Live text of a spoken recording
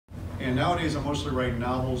And nowadays I'm mostly writing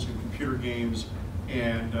novels and computer games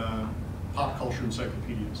and pop culture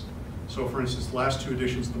encyclopedias. So for instance, the last 2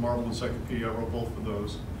 editions of the Marvel Encyclopedia, I wrote both of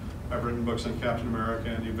those. I've written books on Captain America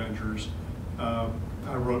and the Avengers. I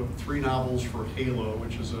wrote 3 novels for Halo,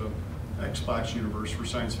 which is a Xbox universe for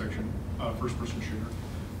science fiction, first-person shooter.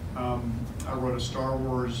 I wrote a Star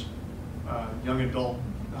Wars young adult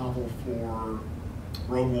novel for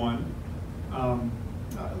Rogue One.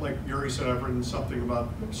 Like Yuri said, I've written something about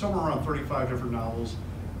somewhere around 35 different novels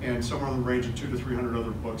and somewhere in the range of 200 to 300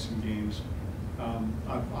 other books and games.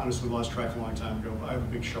 I've honestly lost track a long time ago. I have a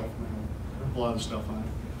big shelf now, a lot of stuff on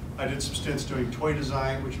it. I did some stints doing toy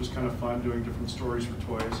design, which was kind of fun, doing different stories for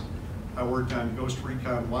toys. I worked on Ghost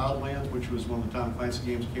Recon Wildlands, which was one of the Tom Clancy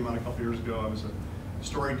games that came out a couple years ago. I was a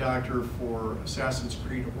story doctor for Assassin's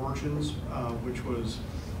Creed Origins, which was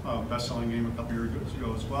a best-selling game a couple years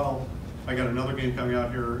ago as well. I got another game coming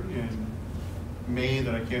out here in May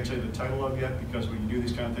that I can't tell you the title of yet, because when you do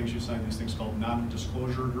these kind of things, you sign these things called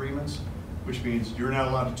non-disclosure agreements, which means you're not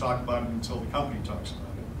allowed to talk about it until the company talks about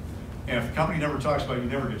it. And if the company never talks about it,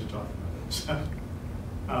 you never get to talk about it.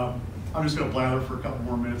 So, I'm just going to blather for a couple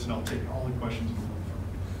more minutes, and I'll take all the questions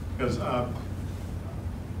because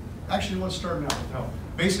actually, let's start now.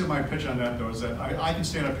 Basically, my pitch on that, though, is that I can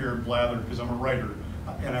stand up here and blather because I'm a writer,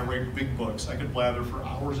 and I write big books. I could blather for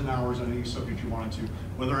hours and hours on any subject you wanted to,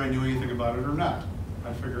 whether I knew anything about it or not.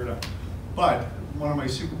 I'd figure it out. But one of my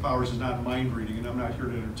superpowers is not mind reading, and I'm not here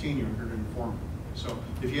to entertain you. I'm here to inform you. So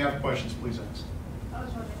if you have questions, please ask. I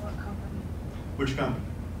was wondering what company. Which company?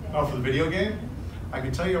 Yeah. Oh, for the video game? I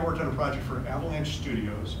can tell you I worked on a project for Avalanche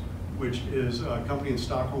Studios, which is a company in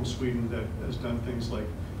Stockholm, Sweden that has done things like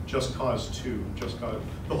Just Cause 2,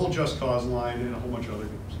 the whole Just Cause line, and a whole bunch of other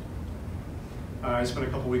games. I spent a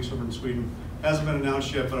couple weeks over in Sweden. Hasn't been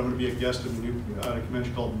announced yet, but I'm going to be a guest at a new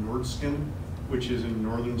convention called Nordsken, which is in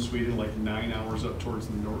northern Sweden, like 9 hours up towards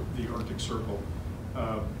the Arctic Circle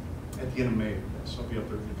at the end of May. So I'll be up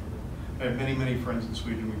there again for that. I have many, many friends in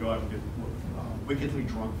Sweden. We go out and get wickedly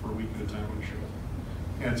drunk for a week at a time when we show up.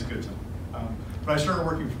 And it's a good time. But I started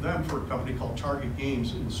working for them for a company called Target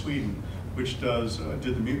Games in Sweden, which did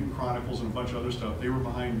the Mutant Chronicles and a bunch of other stuff. They were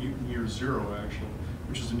behind Mutant Year Zero, actually,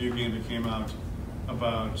 which is a new game that came out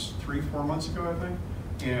about 3-4 months ago, I think.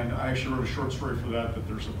 And I actually wrote a short story for that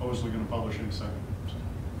they're supposedly going to publish any second.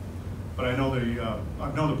 But I know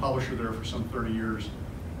I've known the publisher there for some 30 years,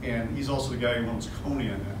 and he's also the guy who owns Conan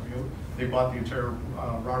now. They bought the entire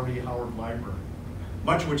Robert E. Howard library,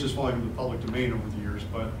 much of which is falling into the public domain over the years,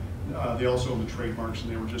 but they also own the trademarks,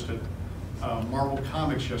 and they were just at Marvel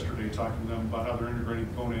Comics yesterday talking to them about how they're integrating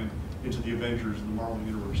Conan into the Avengers and the Marvel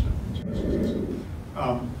Universe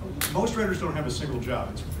now. Most writers don't have a single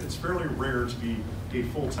job. It's fairly rare to be a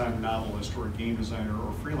full-time novelist or a game designer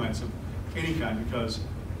or freelance of any kind because,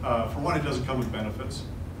 for one, it doesn't come with benefits,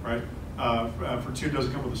 right? For two, it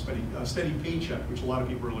doesn't come with a steady paycheck, which a lot of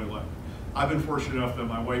people really like. I've been fortunate enough that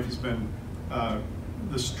my wife has been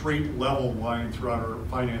the straight level line throughout our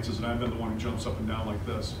finances, and I've been the one who jumps up and down like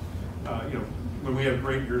this. When we have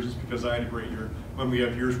great years, it's because I had a great year. When we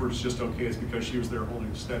have years where it's just okay, it's because she was there holding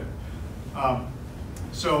it steady.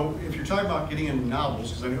 So if you're talking about getting into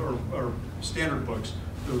novels, or standard books,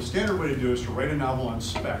 the standard way to do it is to write a novel on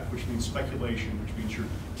spec, which means speculation, which means you're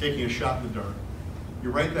taking a shot in the dark.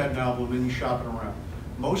 You write that novel and then you shop it around.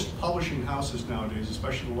 Most publishing houses nowadays,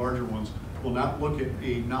 especially the larger ones, will not look at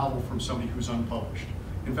a novel from somebody who's unpublished.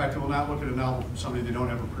 In fact, they will not look at a novel from somebody they don't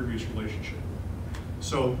have a previous relationship with.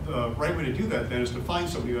 So the right way to do that then is to find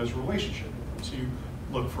somebody who has a relationship with them. So you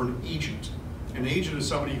look for an agent. An agent is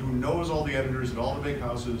somebody who knows all the editors at all the big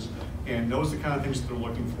houses and knows the kind of things that they're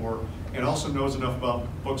looking for, and also knows enough about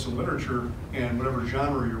books and literature and whatever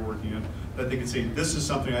genre you're working in that they can say, this is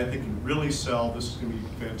something I think can really sell, this is going to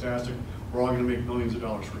be fantastic, we're all going to make millions of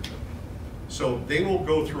dollars for each other. So they will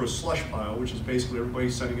go through a slush pile, which is basically everybody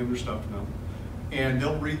sending in their stuff to them, and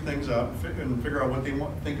they'll read things out and figure out what they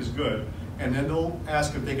think is good, and then they'll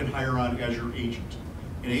ask if they can hire on as your agent.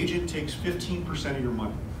 An agent takes 15% of your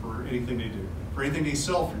money for anything they do, for anything they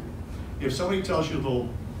sell for you. If somebody tells you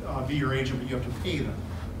they'll be your agent, but you have to pay them,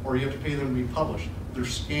 or you have to pay them to be published, they're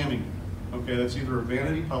scamming you. Okay, that's either a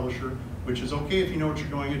vanity publisher, which is okay if you know what you're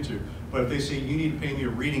going into, but if they say you need to pay me a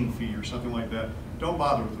reading fee or something like that, don't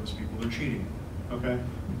bother with those people, they're cheating. Okay?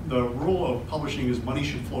 The rule of publishing is money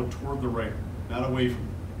should flow toward the writer, not away from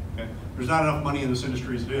you. Okay? There's not enough money in this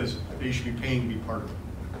industry as it is that you should be paying to be part of it.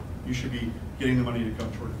 You should be getting the money to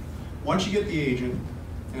come toward it. Once you get the agent,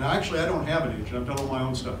 and actually I don't have an agent, I've done all my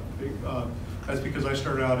own stuff. That's because I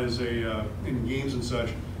started out as in games and such,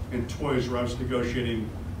 in toys where I was negotiating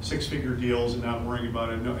 6-figure deals and not worrying about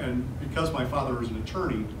it. And because my father was an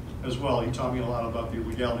attorney, as well. He taught me a lot about the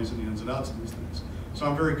legalities and the ins and outs of these things. So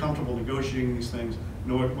I'm very comfortable negotiating these things,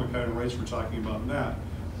 know what kind of rights we're talking about in that.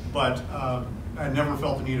 But I never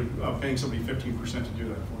felt the need of paying somebody 15% to do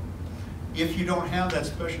that for me. If you don't have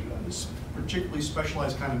that particularly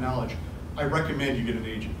specialized kind of knowledge, I recommend you get an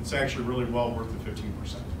agent. It's actually really well worth the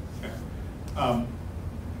 15%. Okay.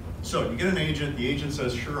 So you get an agent, the agent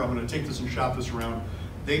says, sure, I'm going to take this and shop this around.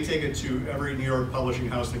 They take it to every New York publishing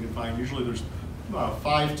house they can find. Usually there's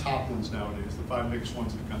 5 top ones nowadays, the 5 biggest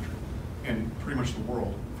ones in the country, and pretty much the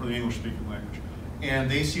world for the English-speaking language. And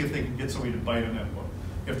they see if they can get somebody to bite on that book.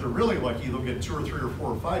 If they're really lucky, they'll get 2 or 3 or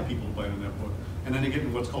 4 or 5 people to bite on that book. And then they get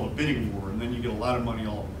into what's called a bidding war, and then you get a lot of money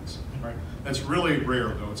all at once. Right? That's really rare,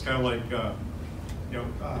 though. It's kind of like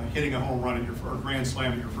hitting a home run or a grand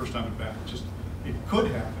slam at your first time at bat. It could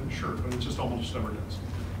happen, sure, but it just almost never does.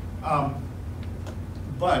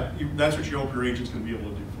 But that's what you hope your agent's going to be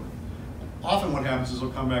able to do for you. Often what happens is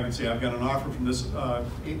they'll come back and say, I've got an offer from this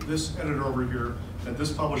editor over here at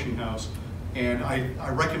this publishing house, and I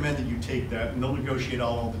recommend that you take that, and they'll negotiate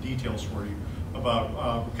all the details for you about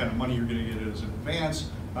what kind of money you're going to get as an advance,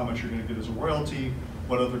 how much you're going to get as a royalty,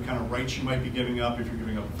 what other kind of rights you might be giving up, if you're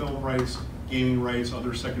giving up film rights, gaming rights,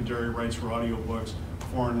 other secondary rights for audiobooks,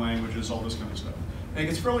 foreign languages, all this kind of stuff. And it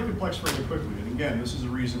gets fairly complex very quickly. And again, this is the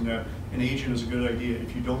reason that an agent is a good idea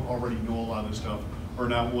if you don't already know a lot of this stuff or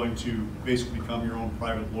not willing to basically become your own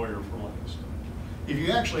private lawyer for a lot of this stuff. If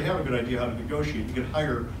you actually have a good idea how to negotiate, you can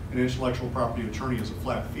hire an intellectual property attorney as a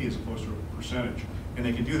flat fee as opposed to a percentage. And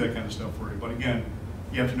they can do that kind of stuff for you. But again,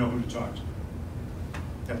 you have to know who to talk to.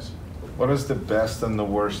 Yes? What is the best and the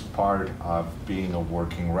worst part of being a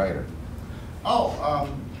working writer? Oh,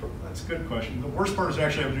 that's a good question. The worst part is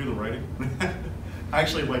actually having to do the writing. I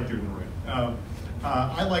actually like doing the writing.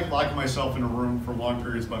 I like locking myself in a room for long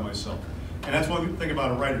periods by myself. And that's one thing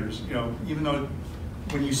about a writer is, even though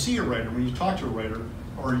when you see a writer, when you talk to a writer,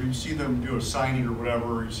 or you see them do a signing or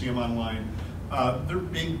whatever, or you see them online, they're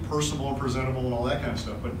being personable and presentable and all that kind of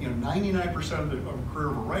stuff. But 99% of the career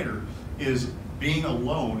of a writer is being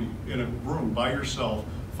alone in a room by yourself,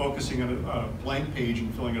 focusing on a blank page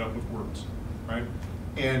and filling it up with words, right?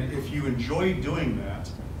 And if you enjoy doing that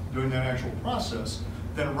actual process,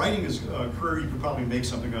 then writing is a career you can probably make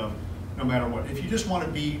something of no matter what. If you just want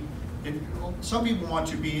to be, some people want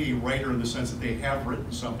to be a writer in the sense that they have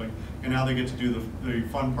written something and now they get to do the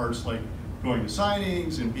fun parts like going to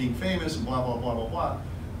signings and being famous and blah, blah, blah, blah, blah.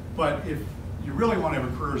 But if you really want to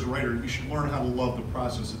have a career as a writer, you should learn how to love the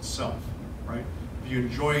process itself, right? If you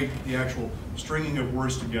enjoy the actual stringing of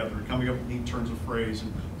words together, coming up with neat turns of phrase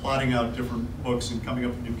and plotting out different books and coming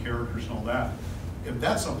up with new characters and all that, if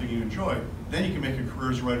that's something you enjoy, then you can make a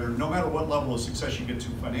career as a writer. No matter what level of success you get to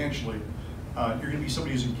financially, you're going to be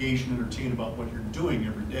somebody who's engaged and entertained about what you're doing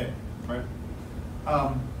every day, right?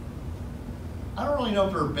 I don't really know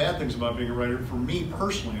if there are bad things about being a writer. For me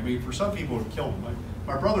personally, I mean, for some people it would kill them.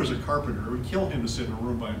 My brother's a carpenter. It would kill him to sit in a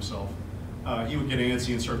room by himself. He would get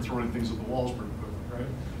antsy and start throwing things at the walls pretty quickly,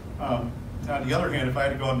 right? On the other hand, if I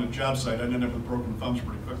had to go out on a job site, I'd end up with broken thumbs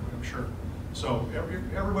pretty quickly, I'm sure. So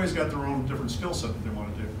everybody's got their own different skill set that they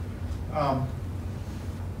want to do.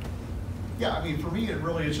 Yeah, I mean, for me, it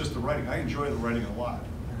really is just the writing. I enjoy the writing a lot.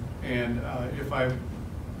 And if I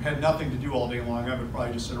had nothing to do all day long, I would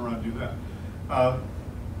probably just sit around and do that.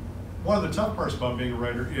 One of the tough parts about being a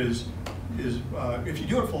writer is if you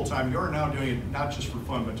do it full time, you're now doing it not just for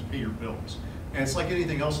fun, but to pay your bills. And it's like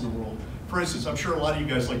anything else in the world. For instance, I'm sure a lot of you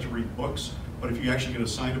guys like to read books, but if you actually get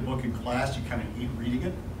assigned a book in class, you kind of hate reading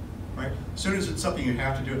it, right? As soon as it's something you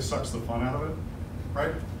have to do, it sucks the fun out of it,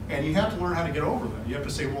 right? And you have to learn how to get over that. You have to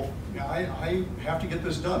say, well, I have to get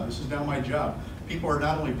this done. This is now my job. People are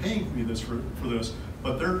not only paying me this for this,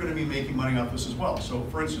 but they're going to be making money off this as well. So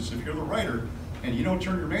for instance, if you're the writer and you don't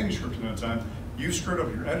turn your manuscript in on time, you screwed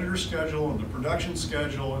up your editor's schedule and the production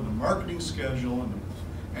schedule and the marketing schedule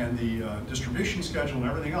and the distribution schedule and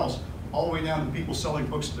everything else, all the way down to people selling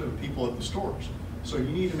books to people at the stores. So you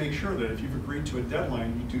need to make sure that if you've agreed to a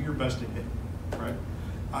deadline, you do your best to hit, right?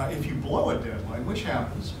 If you blow a deadline, which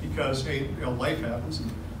happens because hey, life happens,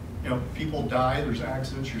 and people die, there's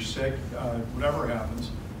accidents, you're sick, whatever happens,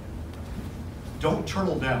 don't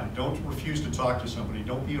turtle down. Don't refuse to talk to somebody.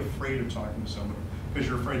 Don't be afraid of talking to somebody because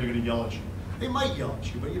you're afraid they're going to yell at you. They might yell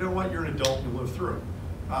at you, but you know what? You're an adult and you live through it.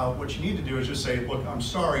 What you need to do is just say, look, I'm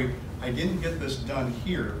sorry, I didn't get this done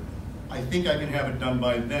here. I think I can have it done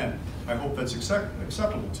by then. I hope that's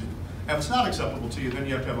acceptable to you. If it's not acceptable to you, then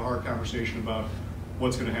you have to have a hard conversation about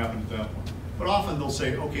what's going to happen at that point. But often they'll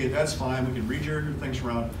say, okay, that's fine, we can rejigger your things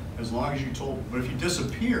around as long as you told them. But if you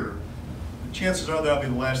disappear, the chances are that'll be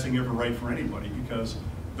the last thing you ever write for anybody because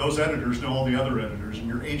those editors know all the other editors, and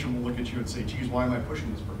your agent will look at you and say, geez, why am I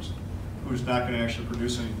pushing this person who's not going to actually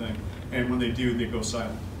produce anything? And when they do, they go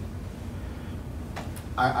silent.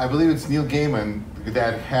 I believe it's Neil Gaiman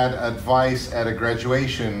that had advice at a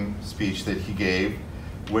graduation speech that he gave,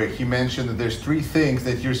 where he mentioned that there's 3 things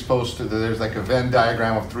that you're supposed to, that there's like a Venn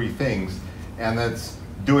diagram of 3 things, and that's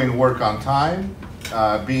doing work on time,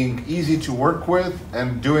 being easy to work with,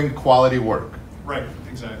 and doing quality work. Right,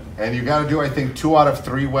 exactly. And you got to do, I think, 2 out of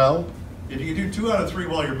 3 well. If you can do 2 out of 3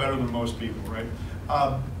 well, you're better than most people, right?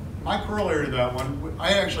 My corollary to that one,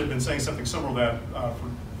 I actually have been saying something similar to that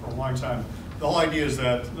for a long time. The whole idea is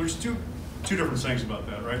that there's two different things about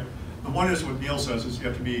that, right? The one is what Neil says is you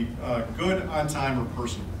have to be good, on time, or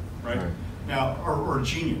personal, right? Now, or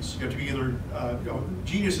genius. You have to be either,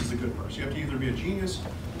 genius is the good part. So you have to either be a genius,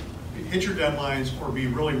 hit your deadlines, or be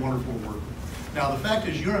really wonderful to work with. Now, the fact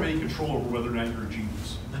is you don't have any control over whether or not you're a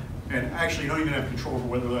genius. And actually, you don't even have control over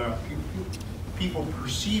whether or not people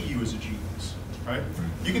perceive you as a genius, right?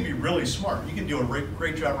 You can be really smart. You can do a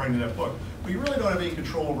great job writing that book, but you really don't have any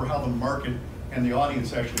control over how the market and the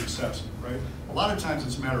audience actually accepts it, right? A lot of times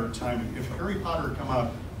it's a matter of timing. If Harry Potter had come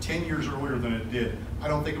out 10 years earlier than it did, I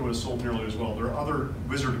don't think it would have sold nearly as well. There are other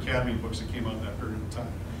Wizard Academy books that came out in that period of time.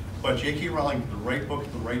 But J.K. Rowling did the right book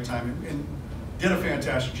at the right time and did a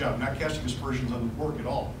fantastic job, not casting aspersions on the work at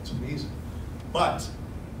all. It's amazing. But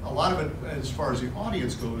a lot of it, as far as the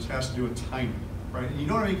audience goes, has to do with timing, right? And you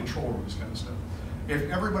don't have any control over this kind of stuff. If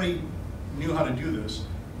everybody knew how to do this,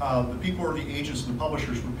 the people or the agents and the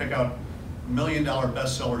publishers would pick out $1 million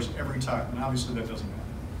bestsellers every time, and obviously that doesn't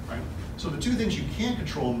happen, right? So the 2 things you can't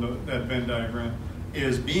control in that Venn diagram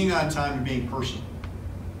is being on time and being personal.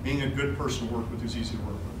 Being a good person to work with who's easy to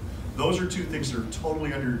work with. Those are 2 things that are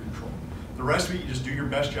totally under your control. The rest of it, you just do your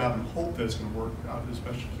best job and hope that it's going to work out as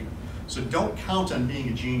best you can. So don't count on being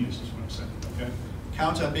a genius, is what I'm saying, okay?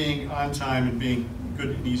 Count on being on time and being good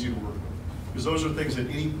and easy to work with. Because those are things that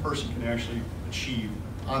any person can actually achieve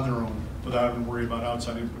on their own without having to worry about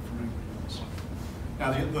outside input from anybody else.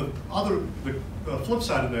 Now the flip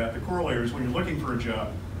side of that, the corollary, is when you're looking for a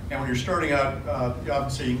job, and when you're starting out, you often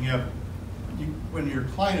say when your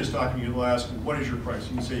client is talking to you, they'll ask, what is your price?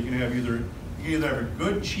 And you say you can either have a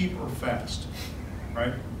good, cheap, or fast,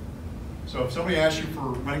 right? So if somebody asks you for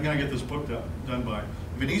when can I get this book done by,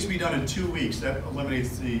 if it needs to be done in 2 weeks, that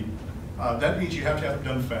eliminates that means you have to have it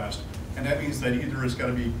done fast. And that means that either it's got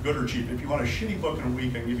to be good or cheap. If you want a shitty book in a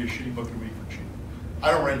week, I can give you a shitty book in a week for cheap.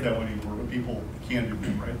 I don't write that one anymore, but people can do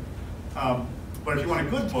it, right? But if you want a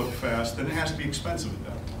good book fast, then it has to be expensive at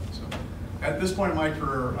that point. So at this point in my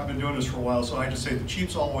career, I've been doing this for a while, so I just say the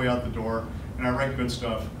cheap's all the way out the door, and I write good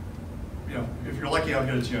stuff. If you're lucky, I'll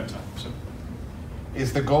get it to you on time. So.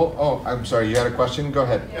 Is the goal, oh, I'm sorry, you had a question? Go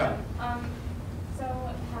ahead. Yeah. So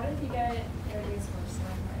how did you get your ideas for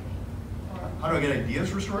story writing? How do I get ideas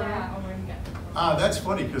for story writing? Yeah, or where do you get them? That's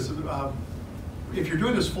funny, because if you're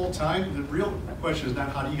doing this full time, the real question is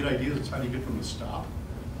not how do you get ideas, it's how do you get them to stop,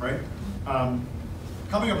 right?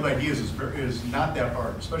 Coming up with ideas is not that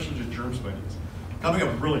hard, especially just germs of ideas. Coming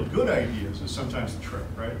up with really good ideas is sometimes the trick,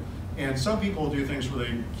 right? And some people do things where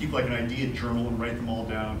they keep like an idea journal and write them all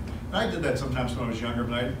down. And I did that sometimes when I was younger,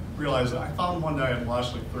 but I realized I found one that I had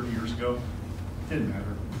lost like 30 years ago. Didn't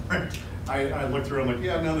matter, right? I looked through and I'm like,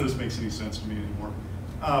 yeah, none of this makes any sense to me anymore.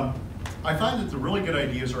 I find that the really good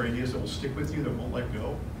ideas are ideas that will stick with you, that won't let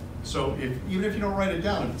go. So even if you don't write it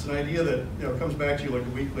down, if it's an idea that comes back to you like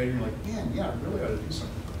a week later, you're like, man, yeah, I really ought to do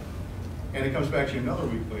something. And it comes back to you another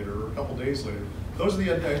week later or a couple days later. Those are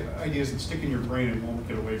the ideas that stick in your brain and won't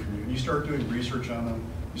get away from you. And you start doing research on them.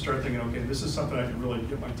 You start thinking, okay, this is something I can really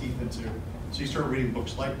get my teeth into. So you start reading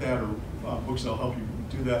books like that or books that'll help you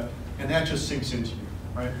do that. And that just sinks into you,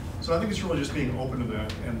 right? So I think it's really just being open to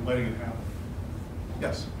that and letting it happen.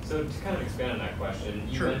 Yes? So to kind of expand on that question,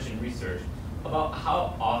 you Sure. mentioned research. About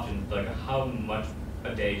how often, like how much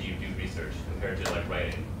a day do you do research compared to like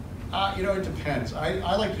writing? It depends.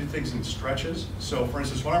 I like to do things in stretches. So for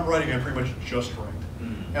instance, when I'm writing, I pretty much just write.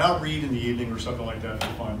 And I'll read in the evening or something like that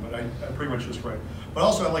for fun, but I pretty much just write. But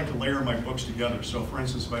also I like to layer my books together. So for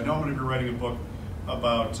instance, if I know I'm going to be writing a book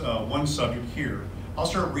about one subject here, I'll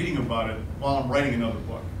start reading about it while I'm writing another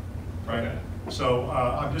book, right? Okay. So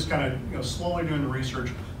I'm just kind of slowly doing the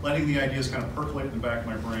research, letting the ideas kind of percolate in the back of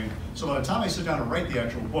my brain. So by the time I sit down and write the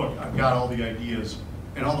actual book, I've got all the ideas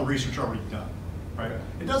and all the research already done, right?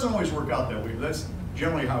 It doesn't always work out that way, but that's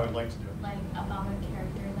generally how I'd like to do it. Like about a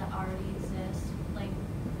character that already exists, like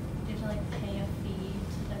do you have to like pay a fee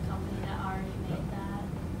to the company that already made that?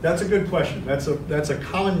 That's a good question. That's a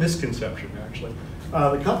common misconception, actually.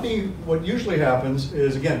 The company, what usually happens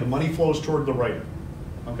is, again, the money flows toward the writer.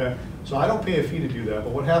 Okay, so I don't pay a fee to do that,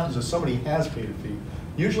 but what happens is somebody has paid a fee.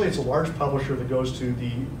 Usually it's a large publisher that goes to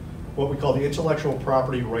what we call the intellectual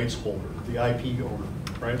property rights holder, the IP owner,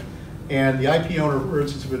 right? And the IP owner, for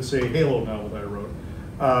instance, would say Halo novel that I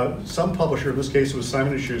wrote. Some publisher, in this case it was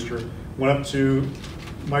Simon & Schuster, went up to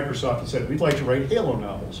Microsoft and said, we'd like to write Halo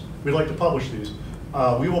novels. We'd like to publish these.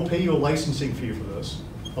 We will pay you a licensing fee for this,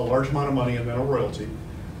 a large amount of money and then a royalty.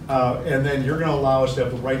 And then you're gonna allow us to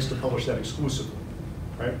have the rights to publish that exclusively,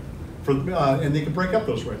 right? And they could break up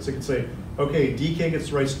those rights. They could say, okay, DK gets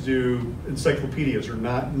the rights to do encyclopedias or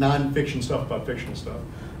non-fiction stuff about fictional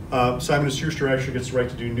stuff. Simon & Schuster actually gets the right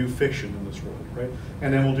to do new fiction in this world, right?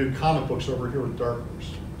 And then we'll do comic books over here with Dark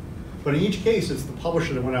Horse. But in each case, it's the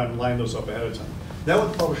publisher that went out and lined those up ahead of time. Then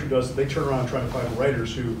what the publisher does is they turn around and try to find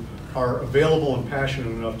writers who are available and passionate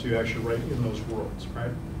enough to actually write in those worlds,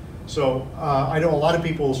 right? So I know a lot of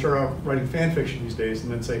people will start out writing fan fiction these days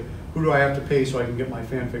and then say, who do I have to pay so I can get my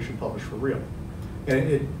fan fiction published for real?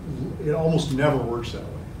 And it almost never works that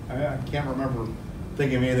way. I can't remember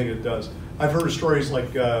thinking of anything that does. I've heard of stories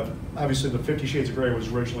like, obviously the 50 Shades of Grey was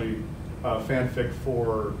originally fanfic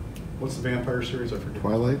for, what's the vampire series? I forget.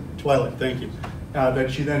 Twilight? Twilight, thank you.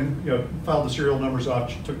 That she then filed the serial numbers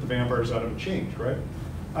off, she took the vampires out of a change, right?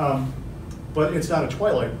 But it's not a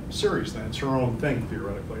Twilight series then, it's her own thing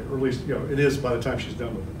theoretically, or at least it is by the time she's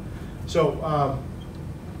done with it. So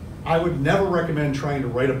I would never recommend trying to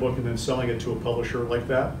write a book and then selling it to a publisher like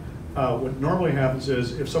that. What normally happens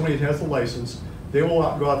is if somebody has the license, they will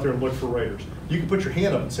go out there and look for writers. You can put your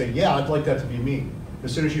hand up and say, yeah, I'd like that to be me,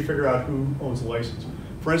 as soon as you figure out who owns the license.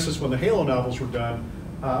 For instance, when the Halo novels were done,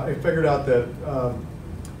 I figured out that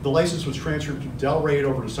the license was transferred to Del Rey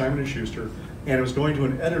over to Simon & Schuster, and it was going to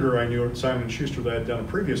an editor I knew at Simon & Schuster that I had done a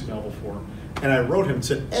previous novel for. And I wrote him and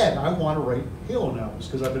said, Ed, I want to write Halo novels,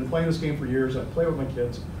 because I've been playing this game for years, I play with my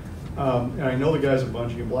kids, and I know the guys at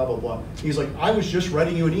Bungie and blah, blah, blah. He's like, I was just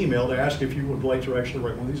writing you an email to ask if you would like to actually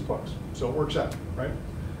write one of these books. So it works out, right?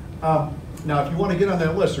 Now, if you want to get on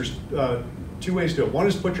that list, there's two ways to do it. One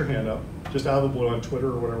is put your hand up, just out of the blue on Twitter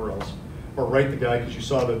or whatever else, or write the guy because you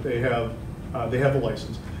saw that they have the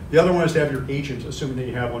license. The other one is to have your agent, assuming that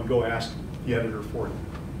you have one, go ask the editor for you,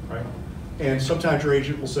 right? And sometimes your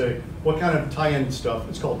agent will say, what kind of tie-in stuff?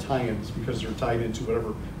 It's called tie-ins because they're tied into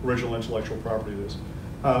whatever original intellectual property it is.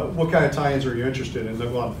 What kind of tie-ins are you interested in?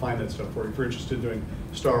 They'll go out and find that stuff for you. If you're interested in doing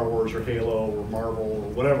Star Wars or Halo or Marvel or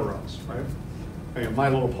whatever else, right? I mean, My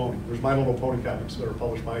Little Pony. There's My Little Pony comics that are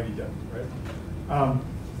published by IDW, right?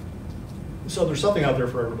 So there's something out there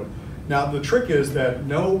for everybody. Now, the trick is that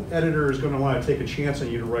no editor is going to want to take a chance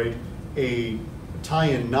on you to write a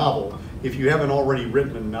tie-in novel if you haven't already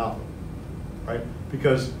written a novel, right?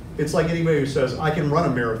 Because it's like anybody who says, I can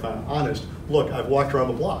run a marathon. Honest, look, I've walked around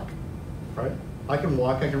the block, right? I can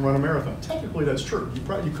walk, I can run a marathon. Technically, that's true.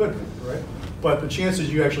 You could, right? But the chances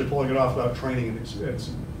of you actually pulling it off without training and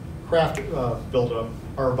craft built up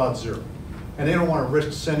are about zero. And they don't want to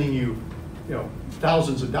risk sending you,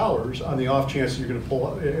 thousands of dollars on the off chance that you're going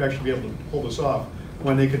to actually be able to pull this off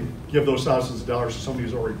when they can give those thousands of dollars to somebody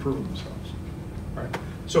who's already proven themselves, right?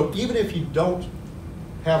 So even if you don't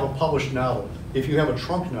have a published novel, if you have a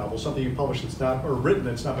trunk novel, something you published that's not, or written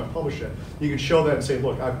that's not been published yet, you can show that and say,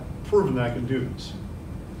 look, I've proven that I can do this.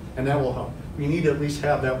 And that will help. You need to at least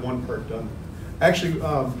have that one part done. Actually,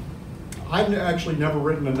 I've actually never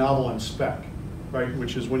written a novel on spec, right,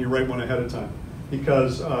 which is when you write one ahead of time.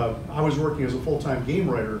 Because I was working as a full-time game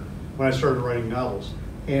writer when I started writing novels.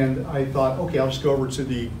 And I thought, okay, I'll just go over to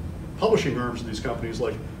the publishing arms of these companies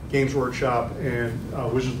like Games Workshop and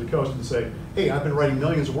Wizards of the Coast and say, hey, I've been writing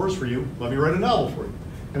millions of words for you, let me write a novel for you.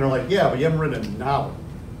 And they're like, yeah, but you haven't written a novel.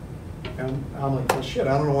 And I'm like, well, shit,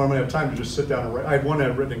 I don't know when I'm gonna have time to just sit down and write. I had one I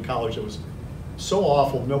had written in college that was so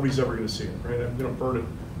awful, nobody's ever gonna see it, right? I'm gonna burn it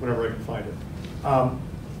whenever I can find it.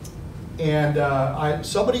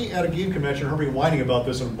 Somebody at a game convention heard me whining about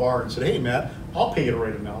this in a bar and said, hey, Matt, I'll pay you to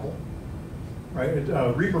write a novel. Right?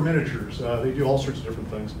 Reaper Miniatures, they do all sorts of different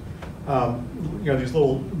things. These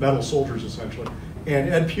little metal soldiers, essentially. And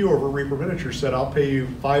Ed Pugh over at Reaper Miniatures said, I'll pay you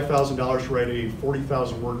 $5,000 to write a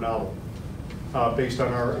 40,000 word novel based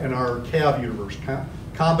on our CAV universe,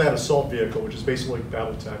 Combat Assault Vehicle, which is basically like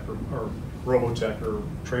Battletech or Robotech or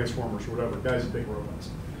Transformers or whatever, guys with big robots.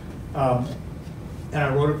 And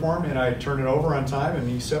I wrote it for him, and I turned it over on time, and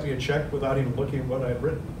he sent me a check without even looking at what I had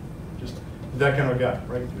written. Just that kind of a guy,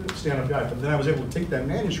 right? Stand-up guy. But then I was able to take that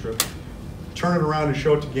manuscript, turn it around and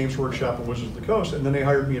show it to Games Workshop and Wizards of the Coast, and then they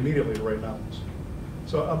hired me immediately to write novels.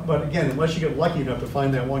 So, but again, unless you get lucky enough to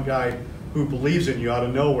find that one guy who believes in you out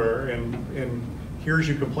of nowhere and hears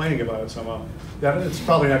you complaining about it somehow, it's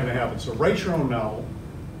probably not going to happen. So write your own novel,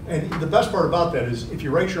 And the best part about that is if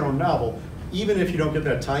you write your own novel, even if you don't get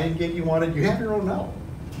that tie-in gig you wanted, you have your own novel,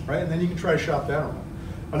 right? And then you can try to shop that around.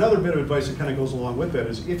 Another bit of advice that kind of goes along with that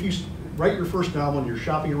is if you write your first novel and you're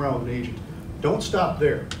shopping around with an agent, don't stop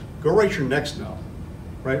there. Go write your next novel,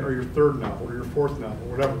 right? Or your third novel, or your fourth novel,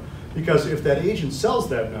 or whatever. Because if that agent sells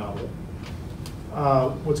that novel,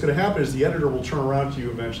 what's going to happen is the editor will turn around to you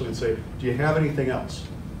eventually and say, do you have anything else?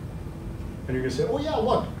 And you're going to say, oh yeah,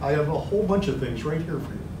 look, I have a whole bunch of things right here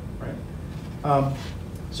for you, right?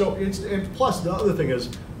 And plus the other thing is,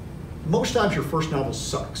 most times your first novel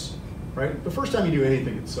sucks, right? The first time you do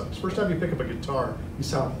anything, it sucks. First time you pick up a guitar, you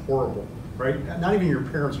sound horrible, right? Not even your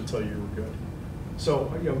parents would tell you you were good.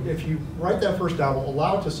 So, if you write that first novel,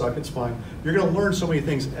 allow it to suck, it's fine. You're going to learn so many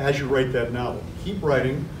things as you write that novel. Keep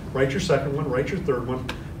writing, write your second one, write your third one,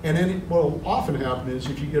 and then what will often happen is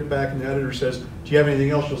if you get back and the editor says, do you have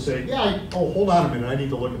anything else, you'll say, yeah, hold on a minute, I need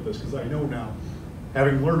to look at this because I know now,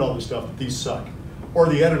 having learned all this stuff, that these suck. Or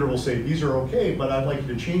the editor will say, these are okay, but I'd like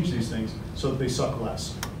you to change these things so that they suck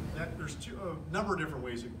less. There's a number of different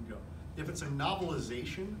ways it can go. If it's a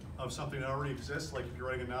novelization of something that already exists, like if you're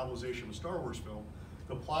writing a novelization of a Star Wars film,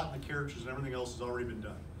 the plot and the characters and everything else has already been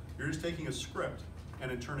done. You're just taking a script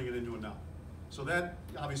and then turning it into a novel. So that,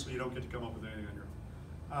 obviously, you don't get to come up with anything on your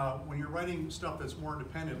own. When you're writing stuff that's more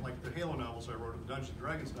independent, like the Halo novels I wrote, or the Dungeons &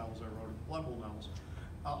 Dragons novels I wrote, or the Blood Bowl novels,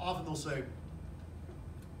 often they'll say,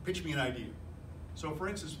 pitch me an idea. So for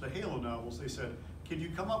instance, the Halo novels, they said, can you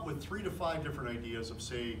come up with 3 to 5 different ideas of,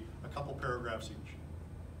 say, a couple paragraphs each?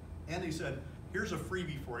 And they said, here's a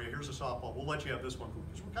freebie for you, here's a softball, we'll let you have this one,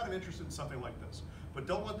 because we're kind of interested in something like this. But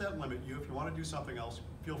don't let that limit you. If you want to do something else,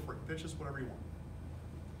 feel free, pitch us whatever you want.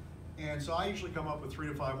 And so I usually come up with 3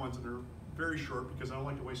 to 5 ones that are very short because I don't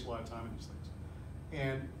like to waste a lot of time on these things.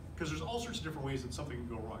 And because there's all sorts of different ways that something can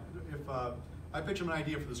go wrong. If I pitch them an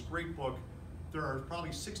idea for this great book, there are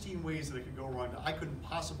probably 16 ways that it could go wrong that I couldn't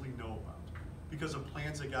possibly know about because of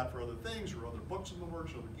plans they got for other things, or other books in the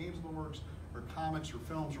works, or other games in the works, or comics, or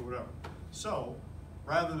films, or whatever. So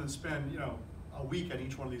rather than spend a week on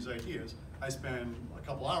each one of these ideas, I spend a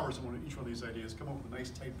couple hours on each one of these ideas, come up with a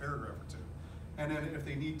nice tight paragraph or two. And then if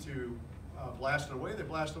they need to blast it away, they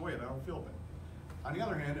blast it away, and I don't feel bad. On the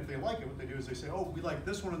other hand, if they like it, what they do is they say, oh, we like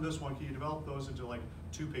this one and this one, can you develop those into like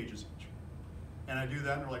 2 pages each? And I do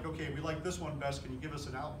that, and they're like, okay, we like this one best, can you give us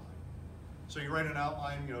an outline? So you write an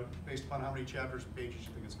outline, based upon how many chapters and pages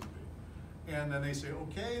you think it's going to be. And then they say,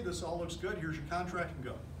 okay, this all looks good, here's your contract, and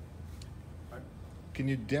go. Right? Can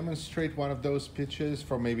you demonstrate one of those pitches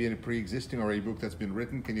from maybe a pre-existing or a book that's been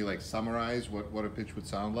written? Can you like summarize what a pitch would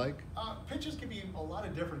sound like? Pitches can be a lot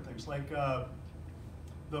of different things. Like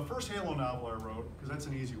the first Halo novel I wrote, because that's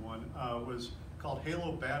an easy one, was called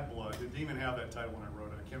Halo Bad Blood. It didn't even have that title when I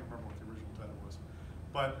wrote it. I can't remember what the original title was.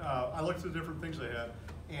 But I looked through the different things I had,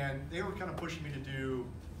 and they were kind of pushing me to do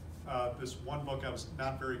this one book I was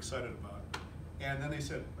not very excited about. And then I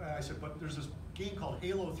said, but there's this game called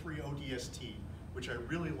Halo 3 ODST, which I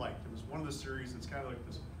really liked. It was one of the series that's kind of like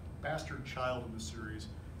this bastard child in the series.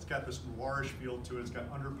 It's got this noirish feel to it. It's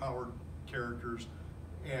got underpowered characters.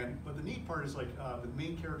 But the neat part is like the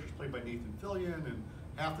main character is played by Nathan Fillion, and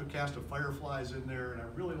half the cast of Firefly's in there, and I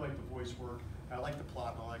really like the voice work. And I like the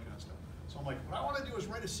plot and all that kind of stuff. So I'm like, what I want to do is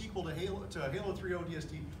write a sequel to Halo 3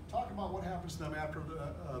 ODST, talk about what happens to them after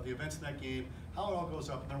the events in that game, how it all goes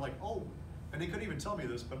up. And they're like, oh, and they couldn't even tell me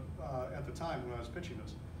this, but at the time when I was pitching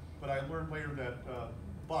this. But I learned later that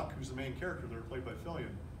Buck, who's the main character there, played by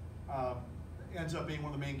Fillion, ends up being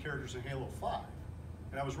one of the main characters in Halo 5.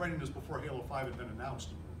 And I was writing this before Halo 5 had been announced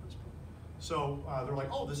at this point. So they're like,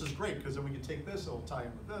 oh, this is great, because then we can take this, it'll tie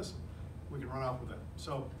in with this, we can run off with that.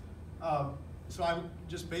 So I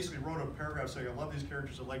just basically wrote a paragraph saying, I love these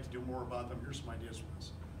characters, I'd like to do more about them, here's some ideas for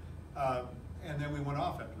this. And then we went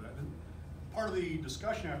off after that. And part of the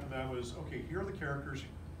discussion after that was, okay, here are the characters,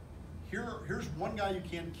 here's one guy you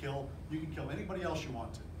can't kill, you can kill anybody else you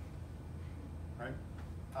want to, right?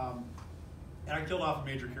 And I killed off a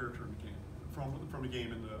major character in the game, from the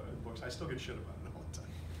game in the books. I still get shit about it all the time.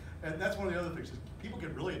 And that's one of the other things, is people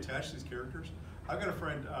get really attached to these characters. I've got a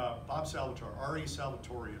friend, Bob Salvatore, R.A.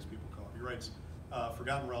 Salvatore as people call him. He writes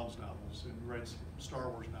Forgotten Realms novels, and he writes Star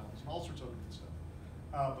Wars novels, and all sorts of other good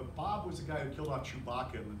stuff. But Bob was the guy who killed off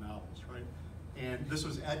Chewbacca in the novels, right? And this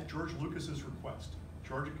was at George Lucas's request.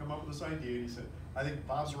 George had come up with this idea, and he said, I think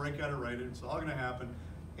Bob's the right guy to write it, it's all gonna happen.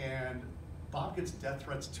 And Bob gets death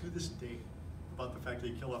threats to this day about the fact that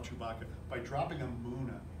he killed off Chewbacca by dropping a moon on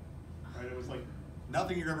him, right? It was like,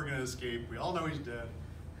 nothing you're ever gonna escape, we all know he's dead.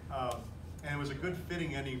 And it was a good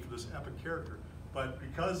fitting ending for this epic character. But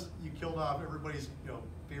because you killed off everybody's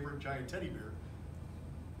favorite giant teddy bear,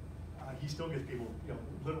 he still gets people,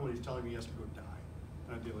 literally telling me he has to go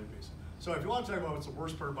die on a daily basis. So if you want to talk about what's the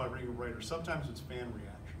worst part about being a writer, sometimes it's fan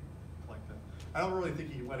reaction like that. I don't really think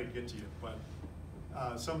you can let it get to you, but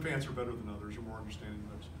some fans are better than others, or more understanding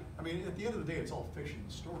than others. I mean, at the end of the day, it's all fiction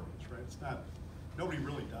stories, right? It's not, nobody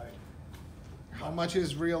really died. How much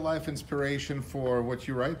is real life inspiration for what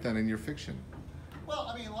you write then in your fiction? Well,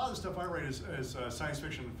 I mean, a lot of the stuff I write is science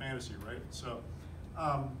fiction and fantasy, right? So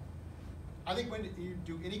I think when you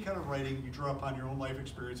do any kind of writing, you draw upon your own life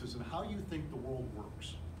experiences and how you think the world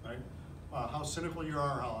works, right? How cynical you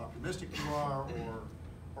are, how optimistic you are,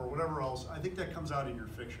 or whatever else. I think that comes out in your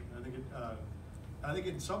fiction. I think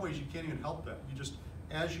in some ways you can't even help that. You just,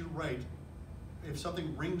 as you write, if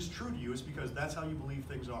something rings true to you, it's because that's how you believe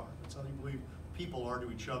things are. That's how you believe people are to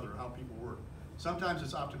each other, how people work. Sometimes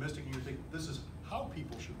it's optimistic and you think, this is how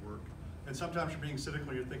people should work. And sometimes you're being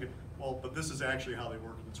cynical, you're thinking, well, but this is actually how they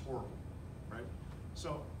work and it's horrible, right?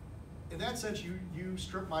 So in that sense, you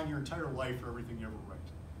strip mine your entire life for everything you ever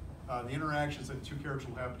write. The interactions that two characters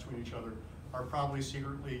will have between each other are probably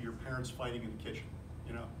secretly your parents fighting in the kitchen,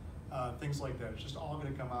 things like that. It's just all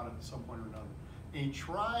gonna come out at some point or another. And you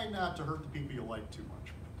try not to hurt the people you like too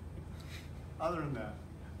much. Other than that,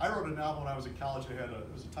 I wrote a novel when I was in college.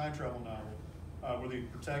 It was a time travel novel where the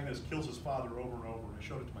protagonist kills his father over and over, and I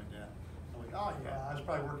showed it to my dad. I'm like, oh yeah, I was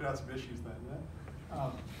probably working out some issues then.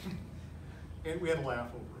 And we had a laugh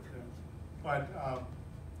over it. Yeah. But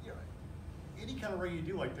any kind of writing you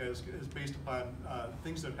do like that is based upon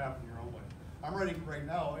things that happen in your own life. I'm writing right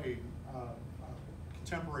now a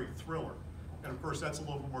contemporary thriller, and of course that's a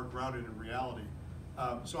little bit more grounded in reality.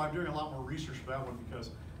 So I'm doing a lot more research for that one because,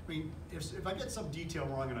 I mean, if I get some detail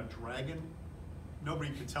wrong in a dragon,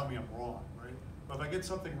 nobody can tell me I'm wrong, right? But if I get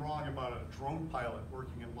something wrong about a drone pilot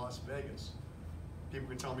working in Las Vegas, people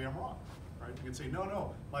can tell me I'm wrong, right? You can say,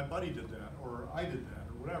 no, my buddy did that, or I did that,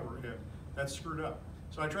 or whatever, and that's screwed up.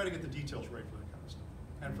 So I try to get the details right for that kind of stuff.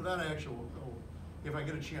 And for that, I actually will, if I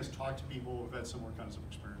get a chance to talk to people who've had similar kinds of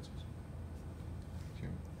experiences.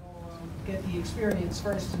 Get the experience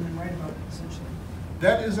first and then write about it, essentially.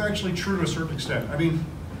 That is actually true to a certain extent. I mean,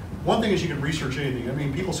 one thing is you can research anything. I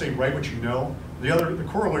mean, people say write what you know. The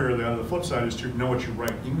corollary, the flip side is to know what you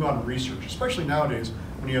write. You can go out and research, especially nowadays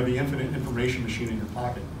when you have the infinite information machine in your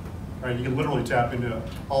pocket. Right? You can literally tap into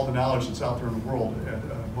all the knowledge that's out there in the world at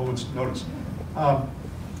a moment's notice.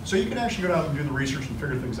 So you can actually go out and do the research and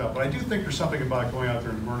figure things out. But I do think there's something about going out there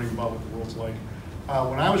and learning about what the world's like.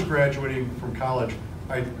 When I was graduating from college,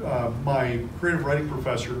 my creative writing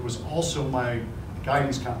professor was also my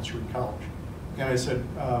guidance counselor in college. And I said,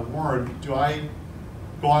 Warren, do I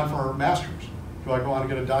go on for a master's? Do I go on and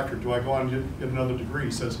get a doctorate? Do I go on and get another degree?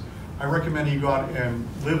 He says, I recommend you go out and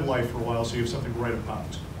live life for a while so you have something to write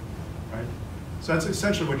about, right? So that's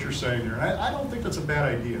essentially what you're saying there. And I don't think that's a bad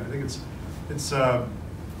idea. I think it's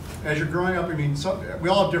as you're growing up, I mean, we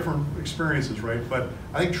all have different experiences, right? But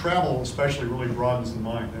I think travel especially really broadens the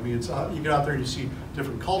mind. I mean, you get out there and you see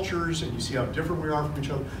different cultures and you see how different we are from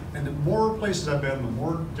each other. And the more places I've been, the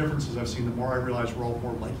more differences I've seen, the more I realize we're all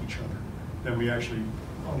more like each other than we actually,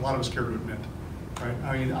 a lot of us care to admit, right?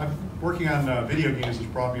 I mean, working on video games has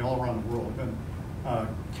brought me all around the world. I've been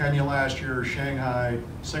Kenya last year, Shanghai,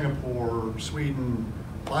 Singapore, Sweden,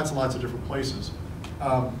 lots and lots of different places.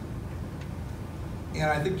 And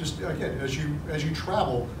I think just, again, as you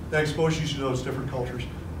travel, that exposes you to those different cultures.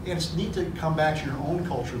 And it's neat to come back to your own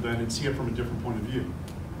culture then and see it from a different point of view,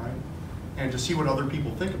 right? And to see what other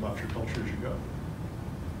people think about your culture as you go.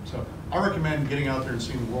 So I recommend getting out there and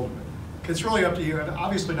seeing the world a bit. It's really up to you, and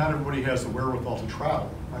obviously not everybody has the wherewithal to travel,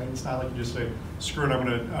 right? It's not like you just say, screw it, I'm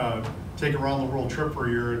gonna take a around the world trip for a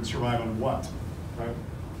year and survive on what, right?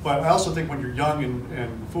 But I also think when you're young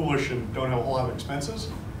and foolish and don't have a whole lot of expenses,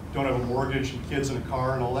 don't have a mortgage and kids in a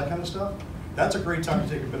car and all that kind of stuff, that's a great time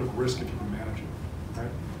to take a bit of a risk if you can manage it,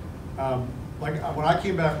 right? Like when I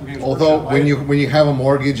came back from Games Although Workshop, when you have a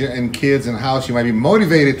mortgage and kids and a house, you might be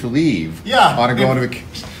motivated to leave. Yeah, On going to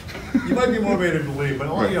vacation. You might be motivated to leave, but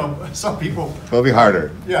Right. Some people. It'll be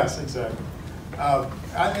harder. Yes, exactly.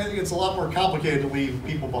 I think it's a lot more complicated to leave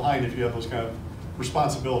people behind if you have those kind of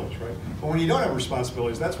responsibilities, right? But when you don't have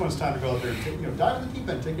responsibilities, that's when it's time to go out there and take, dive in the deep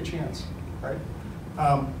end, take a chance, right?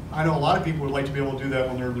 I know a lot of people would like to be able to do that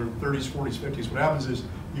when they're in their 30s, 40s, 50s. What happens is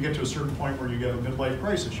you get to a certain point where you get a midlife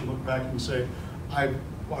crisis. You look back and you say, I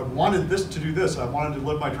wanted to do this. I wanted to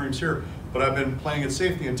live my dreams here, but I've been playing it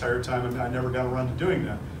safe the entire time and I never got around to doing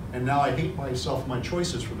that. And now I hate myself and my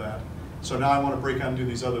choices for that. So now I want to break out and do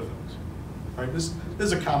these other things. Right? This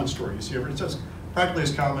is a common story. You see, it's just practically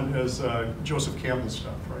as common as Joseph Campbell's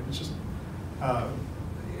stuff, right? It's just,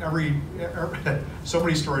 so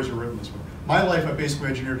many stories are written this way. My life, I basically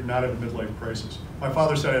engineered to not have a midlife crisis. My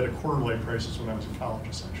father said I had a quarter-life crisis when I was in college,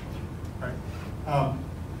 essentially, right?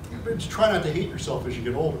 But just try not to hate yourself as you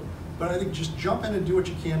get older. But I think just jump in and do what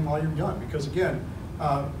you can while you're young, because again,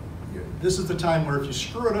 this is the time where if you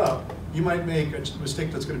screw it up, you might make a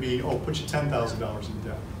mistake that's going to be, put you $10,000 in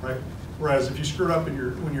debt, right? Whereas if you screw it up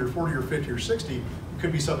when you're 40 or 50 or 60, it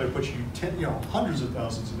could be something that puts you hundreds of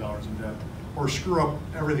thousands of dollars in debt, or screw up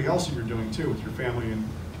everything else that you're doing too with your family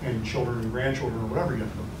and children and grandchildren or whatever you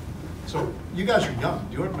have to do. So you guys are young.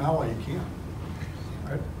 Do it now while you can,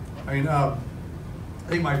 right? I mean, I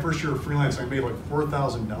think my first year of freelance, I made like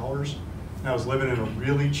 $4,000, and I was living in a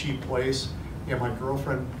really cheap place. Yeah, my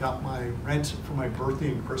girlfriend got my rent for my birthday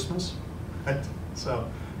and Christmas. So,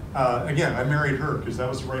 again, I married her because that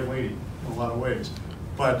was the right lady in a lot of ways.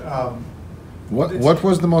 But what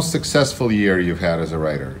was the most successful year you've had as a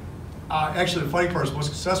writer? Actually, the funny part is the most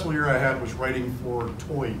successful year I had was writing for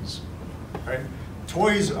toys. Right?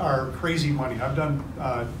 Toys are crazy money. I've done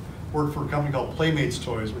work for a company called Playmates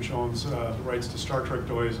Toys, which owns the rights to Star Trek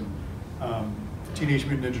toys and Teenage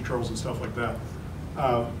Mutant Ninja Turtles and stuff like that.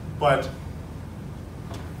 But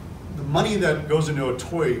the money that goes into a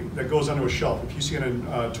toy, that goes onto a shelf, if you see it in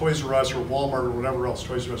Toys R Us or Walmart or whatever else,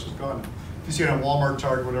 Toys R Us is gone. If you see it on Walmart,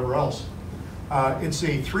 Target, whatever else, it's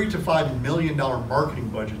a $3 to $5 million marketing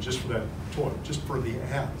budget just for that toy, just for the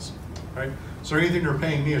ads, right? So anything they're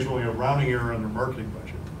paying me is really a rounding error on their marketing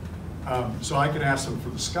budget. So I can ask them for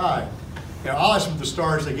the sky. I'll ask them for the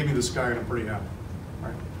stars, they give me the sky, and I'm pretty happy,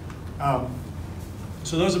 right?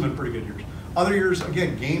 So those have been pretty good years. Other years,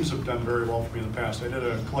 again, games have done very well for me in the past. I did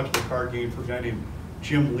a collectible card game for a guy named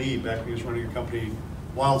Jim Lee back when he was running a company,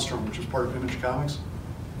 Wildstorm, which was part of Image Comics.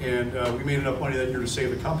 And we made enough money that year to save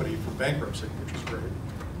the company from bankruptcy, which was great.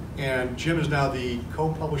 And Jim is now the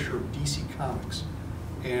co-publisher of DC Comics.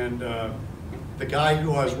 And the guy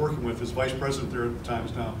who I was working with, as vice president there at the time,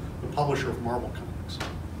 is now the publisher of Marvel Comics.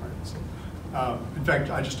 Right? So, in fact,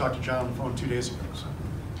 I just talked to John on the phone 2 days ago. So.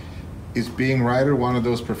 Is being writer one of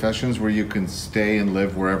those professions where you can stay and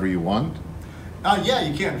live wherever you want? Yeah,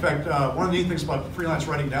 you can. In fact, one of the neat things about freelance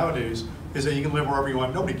writing nowadays is that you can live wherever you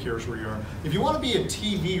want. Nobody cares where you are. If you want to be a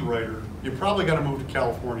TV writer, you probably got to move to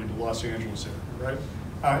California, to Los Angeles area,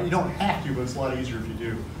 right? You don't have to, but it's a lot easier if you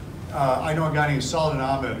do. I know a guy named Saladin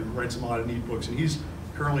Ahmed who writes a lot of neat books, and he's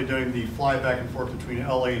currently doing the fly back and forth between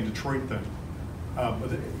LA and Detroit thing.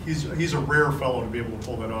 But he's a rare fellow to be able to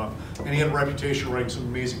pull that off. And he had a reputation for writing some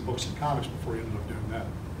amazing books and comics before he ended up doing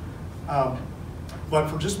that. But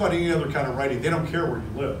for just about any other kind of writing, they don't care where you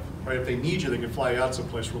live, right? If they need you, they can fly you out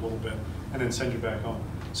someplace for a little bit and then send you back home.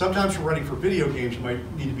 Sometimes for writing for video games, you might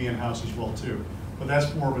need to be in-house as well too. But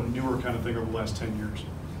that's more of a newer kind of thing over the last 10 years.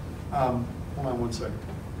 Hold on one second.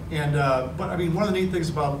 And, but I mean, one of the neat things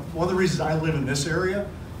about, one of the reasons I live in this area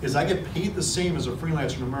is I get paid the same as a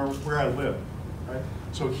freelancer no matter where I live. Right?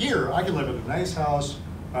 So here, I can live in a nice house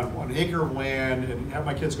on an acre of land and have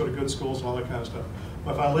my kids go to good schools and all that kind of stuff.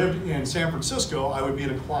 But if I lived in San Francisco, I would be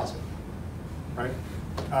in a closet, right?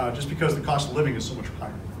 Just because the cost of living is so much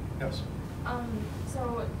higher. Yes?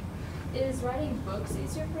 So is writing books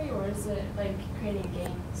easier for you, or is it like creating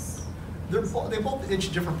games? They both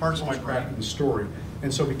itch different parts of my craft and the story.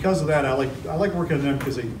 And so because of that, I like working on them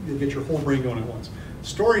because they get your whole brain going at once.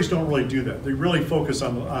 Stories don't really do that. They really focus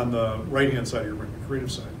on the right-hand side of your brain, the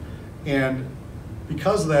creative side. And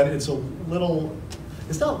because of that, it's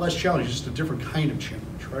not less challenging, it's just a different kind of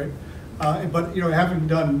challenge, right? But having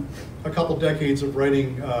done a couple decades of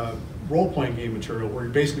writing role-playing game material where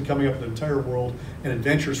you're basically coming up with an entire world and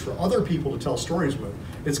adventures for other people to tell stories with,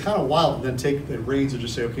 it's kind of wild to then take the reins and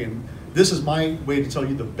just say, okay, and this is my way to tell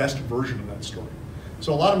you the best version of that story.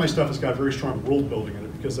 So a lot of my stuff has got very strong world building in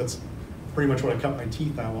it because that's pretty much what I cut my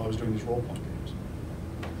teeth on while I was doing these role-playing games.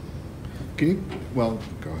 Can you, well,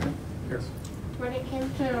 go ahead. Yes. When it came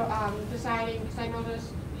to deciding, because I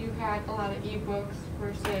noticed you had a lot of ebooks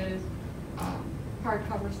versus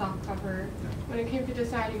hardcover, softcover. Yeah. When it came to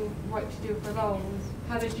deciding what to do for those,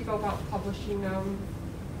 how did you go about publishing them?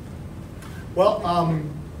 Well,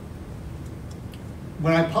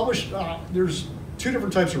 when I published, there's two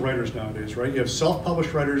different types of writers nowadays, right? You have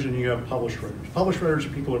self-published writers and you have published writers. Published writers are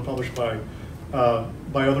people who are published by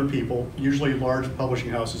other people, usually large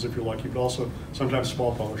publishing houses if you're lucky, but also sometimes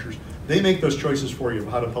small publishers. They make those choices for you of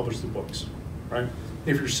how to publish the books, right?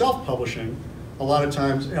 If you're self-publishing, a lot of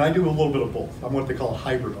times, and I do a little bit of both. I'm what they call a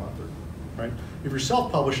hybrid author, right? If you're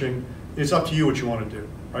self-publishing, it's up to you what you want to do,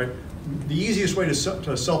 right? The easiest way to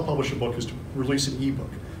self-publish a book is to release an ebook,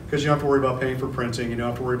 because you don't have to worry about paying for printing, you don't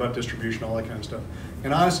have to worry about distribution, all that kind of stuff.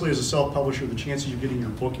 And honestly, as a self-publisher, the chances of you getting your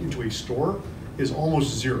book into a store is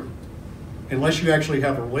almost zero. Unless you actually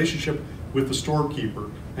have a relationship with the storekeeper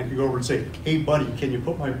and can go over and say, hey buddy, can you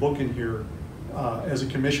put my book in here as a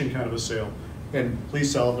commission kind of a sale? And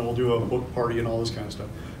please sell it, and we'll do a book party and all this kind of stuff.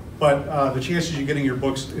 But the chances of you getting your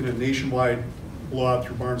books in a nationwide blowout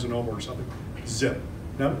through Barnes & Noble or something, zip.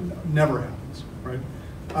 Never happens, right?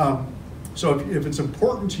 So if it's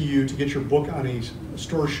important to you to get your book on a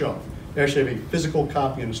store shelf, you actually have a physical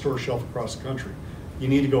copy on a store shelf across the country, you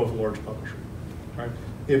need to go with a large publisher, right?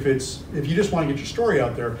 If you just want to get your story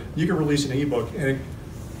out there, you can release an ebook, and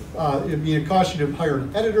it costs you to hire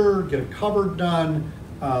an editor, get a cover done,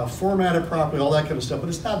 format it properly, all that kind of stuff, but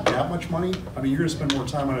it's not that much money. I mean, you're going to spend more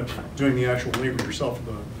time on it doing the actual labor yourself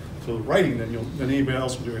for the writing than anybody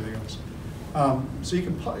else will do anything else. So you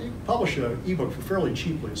can publish an ebook for fairly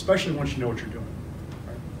cheaply, especially once you know what you're doing.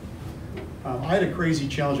 Right? I had a crazy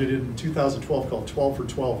challenge I did in 2012 called 12 for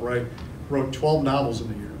 12, where I wrote 12 novels in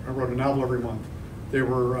the year. I wrote a novel every month. They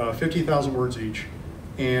were 50,000 words each,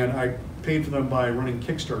 and I paid for them by running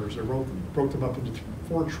Kickstarters. I broke them up into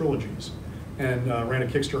 4 trilogies and ran a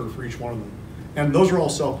Kickstarter for each one of them. And those are all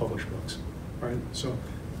self-published books, right? So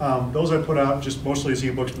those I put out just mostly as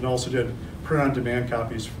ebooks, but also did print-on-demand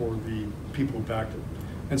copies for the people who backed it.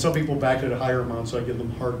 And some people backed it at higher amounts, so I give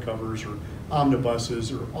them hardcovers or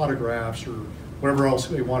omnibuses or autographs or whatever else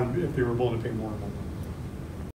they wanted if they were willing to pay more and more.